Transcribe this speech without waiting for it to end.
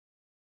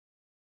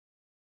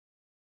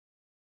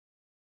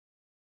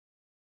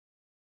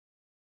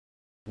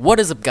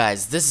What is up,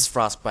 guys? This is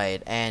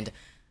Frostbite, and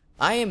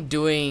I am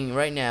doing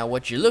right now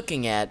what you're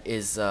looking at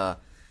is a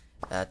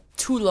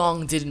too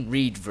long didn't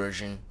read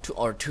version,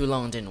 too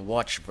long didn't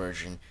watch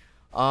version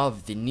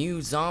of the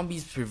new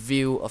Zombies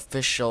preview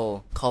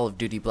official Call of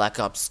Duty Black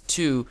Ops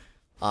 2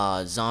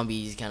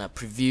 zombies kind of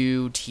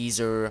preview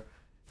teaser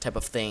type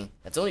of thing.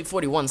 It's only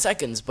 41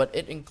 seconds, but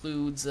it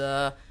includes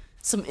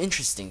some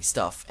interesting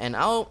stuff, and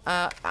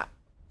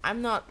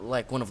I'm not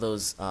like one of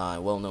those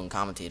well-known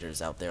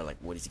commentators out there like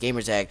Woody's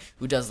Gamertag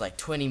who does like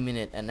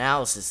 20-minute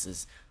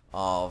analyses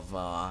of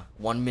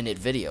 1-minute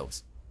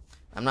videos.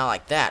 I'm not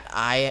like that.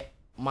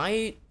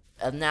 My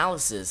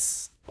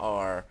analysis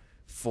are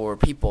for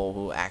people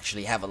who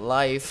actually have a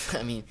life.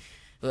 I mean,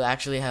 who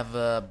actually have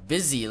a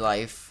busy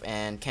life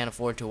and can't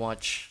afford to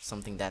watch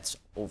something that's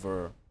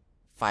over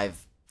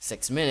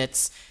 5-6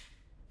 minutes.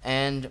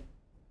 And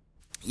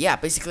yeah,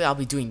 basically I'll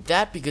be doing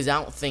that because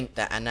I don't think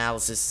that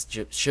analysis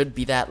should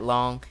be that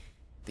long,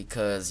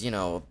 because, you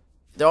know,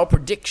 they're all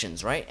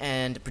predictions, right?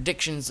 And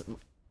predictions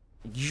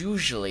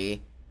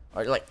usually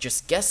are like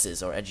just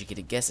guesses or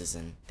educated guesses,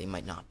 and they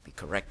might not be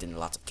correct in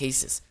lots of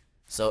cases.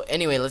 So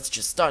anyway, let's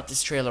just start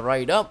this trailer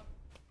right up.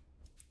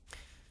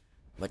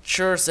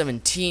 Mature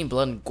 17,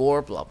 blood and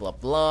gore, blah blah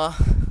blah.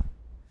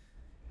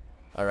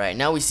 Alright,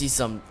 now we see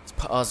some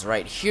pause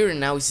right here,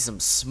 and now we see some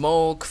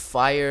smoke,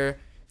 fire,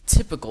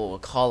 typical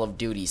Call of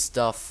Duty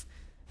stuff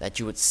that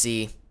you would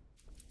see,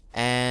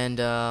 and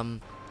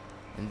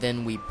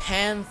then we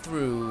pan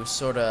through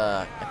sort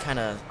of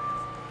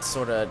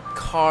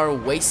car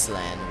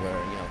wasteland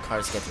where, you know,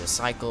 cars get to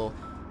recycle.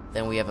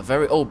 Then we have a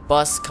very old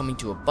bus coming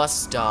to a bus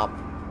stop,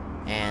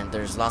 and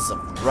there's lots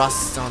of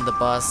rust on the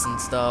bus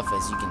and stuff,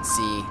 as you can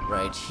see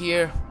right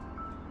here.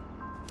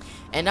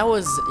 And I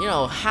was, you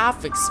know,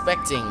 half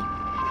expecting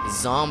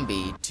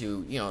Zombie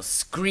to, you know,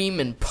 scream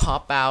and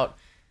pop out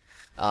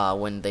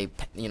when they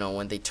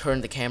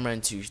turned the camera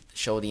in to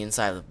show the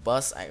inside of the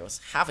bus. I was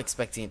half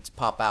expecting it to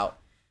pop out,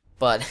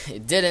 but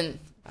it didn't.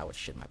 I would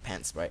shit my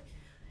pants, right?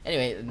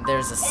 Anyway,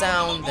 there's a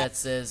sound that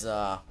says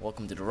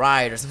welcome to the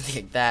ride or something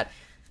like that,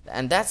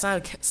 and that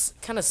sound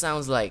kind of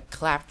sounds like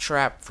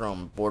Claptrap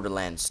from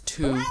Borderlands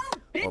 2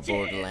 or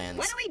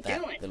Borderlands,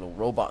 that little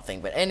robot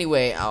thing. But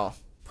anyway, I'll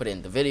put it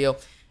in the video.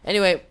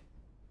 Anyway,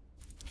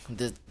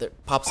 there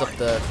pops up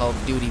the Call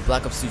of Duty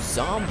Black Ops 2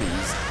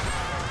 Zombies.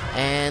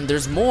 And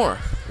there's more.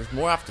 There's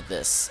more after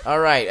this.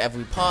 Alright, as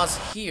we pause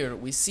here,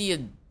 we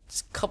see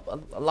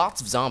lots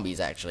of zombies,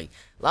 actually.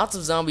 Lots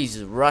of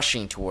zombies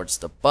rushing towards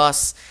the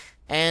bus.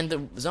 And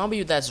the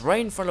zombie that's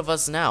right in front of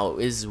us now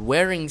is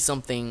wearing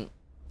something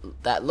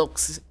that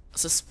looks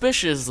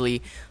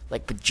suspiciously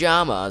like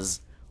pajamas,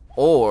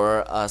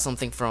 or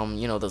something from,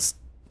 you know, those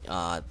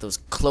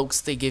cloaks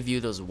they give you,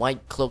 those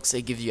white cloaks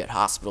they give you at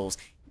hospitals.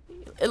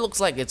 It looks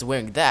like it's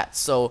wearing that.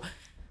 So,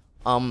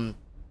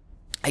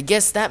 I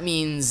guess that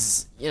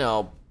means, you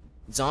know,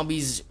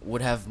 zombies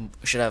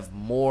should have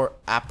more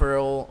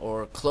apparel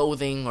or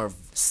clothing or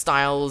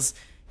styles.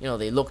 You know,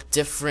 they look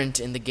different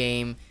in the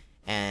game,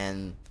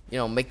 and, you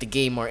know, make the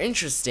game more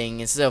interesting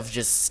instead of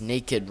just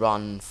naked,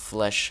 rotten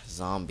flesh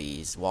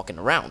zombies walking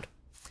around.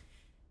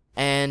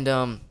 And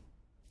the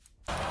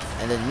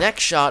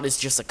next shot is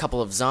just a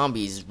couple of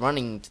zombies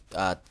running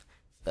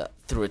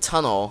through a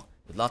tunnel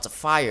with lots of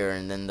fire,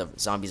 and then the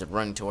zombies are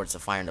running towards the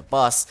fire in the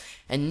bus.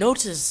 And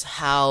notice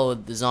how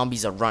the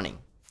zombies are running.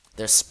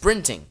 They're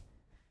sprinting,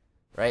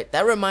 right?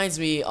 That reminds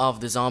me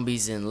of the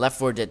zombies in Left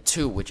 4 Dead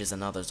 2, which is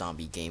another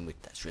zombie game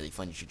that's really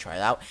fun. You should try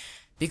it out.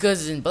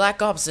 Because in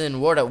Black Ops and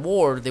World at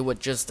War, they would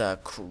just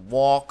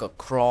walk or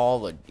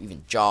crawl or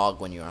even jog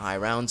when you're on high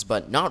rounds,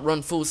 but not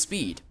run full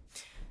speed.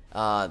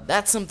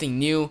 That's something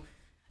new,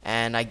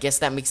 and I guess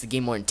that makes the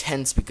game more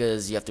intense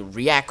because you have to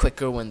react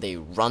quicker when they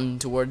run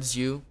towards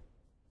you.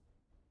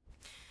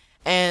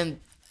 And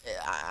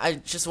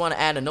I just want to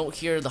add a note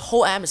here. The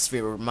whole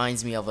atmosphere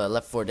reminds me of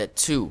Left 4 Dead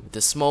 2.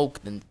 The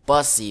smoke, the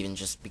bus even,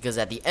 just because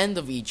at the end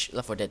of each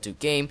Left 4 Dead 2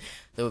 game,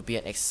 there would be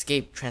an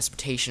escape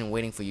transportation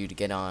waiting for you to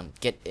get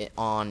it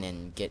on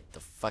and get the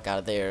fuck out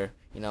of there,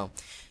 you know.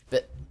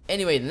 But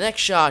anyway, the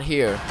next shot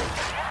here,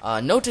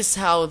 notice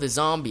how the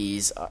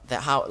zombies,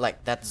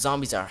 the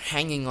zombies are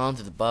hanging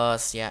onto the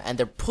bus, yeah, and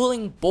they're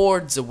pulling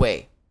boards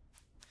away.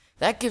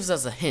 That gives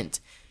us a hint.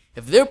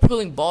 If they're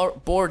pulling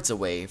boards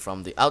away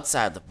from the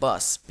outside of the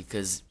bus,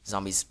 because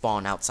zombies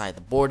spawn outside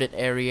the boarded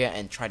area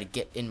and try to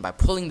get in by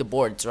pulling the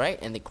boards, right?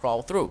 And they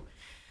crawl through.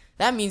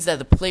 That means that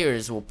the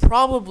players will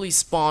probably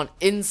spawn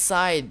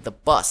inside the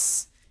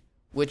bus,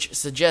 which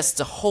suggests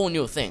a whole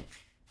new thing.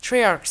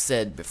 Treyarch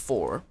said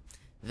before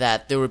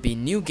that there would be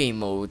new game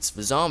modes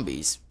for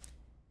zombies,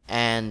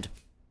 and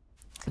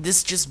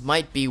this just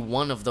might be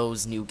one of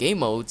those new game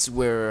modes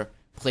where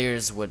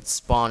players would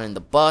spawn in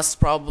the bus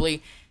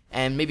probably,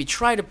 and maybe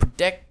try to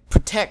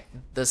protect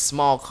the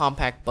small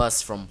compact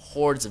bus from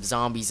hordes of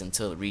zombies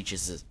until it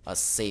reaches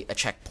a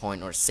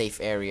checkpoint or a safe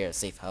area, a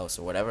safe house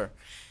or whatever.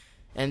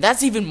 And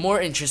that's even more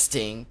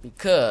interesting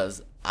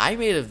because I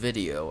made a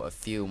video a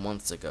few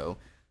months ago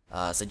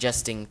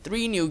suggesting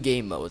 3 new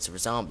game modes for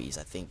zombies.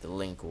 I think the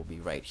link will be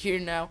right here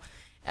now.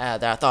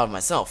 that I thought of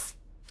myself.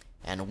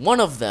 And one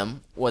of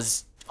them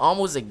was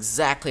almost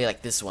exactly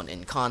like this one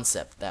in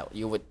concept, that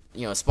you would,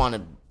 spawn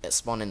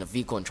in a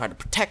vehicle and try to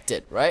protect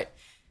it, right?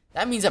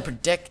 That means I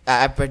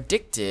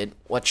predicted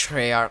what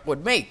Treyarch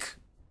would make,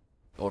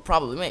 or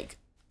probably make.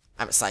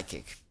 I'm a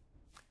psychic.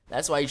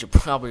 That's why you should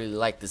probably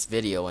like this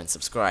video and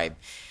subscribe.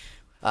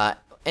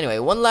 Anyway,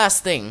 one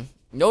last thing.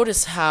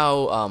 Notice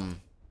how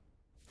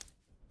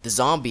the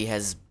zombie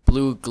has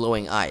blue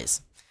glowing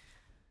eyes.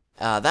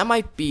 That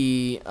might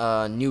be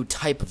a new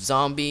type of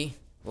zombie.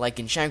 Like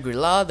in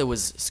Shangri-La, there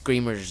was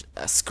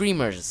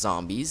screamer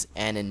zombies,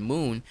 and in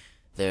Moon,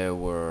 there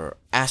were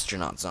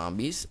astronaut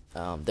zombies.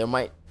 There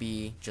might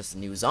be just a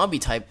new zombie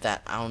type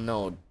that, I don't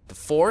know, the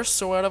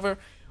Force or whatever.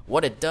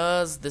 What it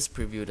does, this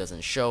preview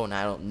doesn't show, and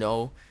I don't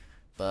know.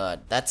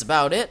 But that's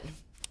about it.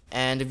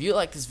 And if you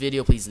like this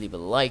video, please leave a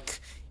like.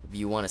 If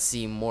you want to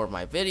see more of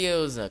my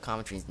videos,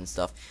 commentaries and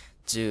stuff,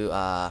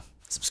 to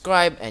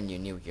subscribe, and you're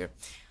new here.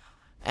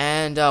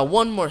 And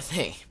one more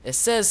thing. It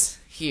says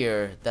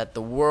here that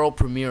the world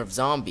premiere of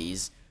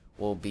Zombies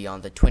will be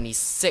on the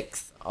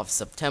 26th of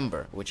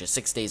September, which is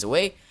 6 days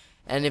away.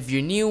 And if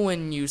you're new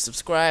and you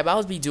subscribe,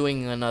 I'll be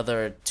doing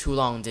another Too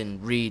Long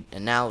Didn't Read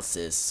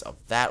analysis of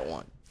that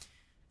one.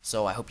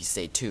 So I hope you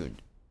stay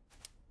tuned.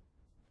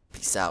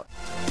 Peace out.